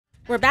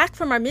We're back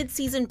from our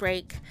mid-season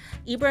break.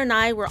 Ibra and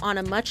I were on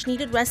a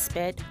much-needed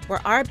respite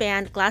where our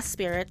band Glass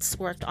Spirits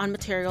worked on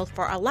material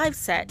for our live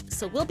set,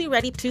 so we'll be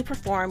ready to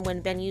perform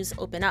when venues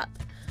open up.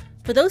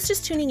 For those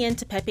just tuning in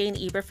to Pepe and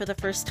Ibra for the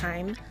first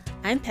time,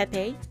 I'm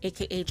Pepe,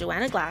 aka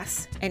Joanna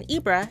Glass, and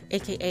Ibra,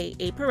 aka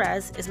A.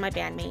 Perez, is my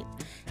bandmate,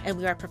 and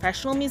we are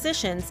professional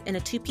musicians in a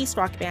two-piece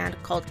rock band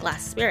called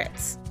Glass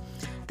Spirits.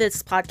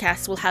 This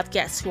podcast will have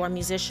guests who are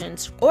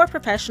musicians or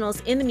professionals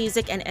in the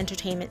music and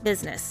entertainment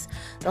business.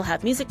 They'll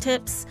have music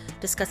tips,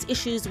 discuss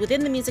issues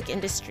within the music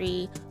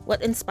industry,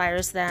 what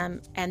inspires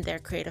them, and their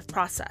creative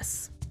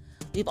process.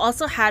 We've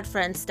also had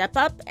friends step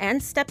up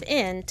and step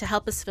in to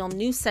help us film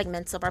new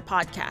segments of our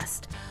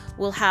podcast.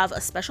 We'll have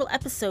a special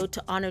episode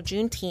to honor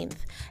Juneteenth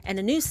and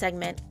a new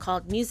segment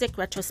called Music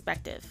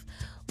Retrospective.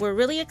 We're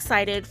really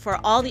excited for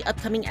all the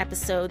upcoming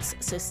episodes,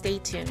 so stay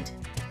tuned.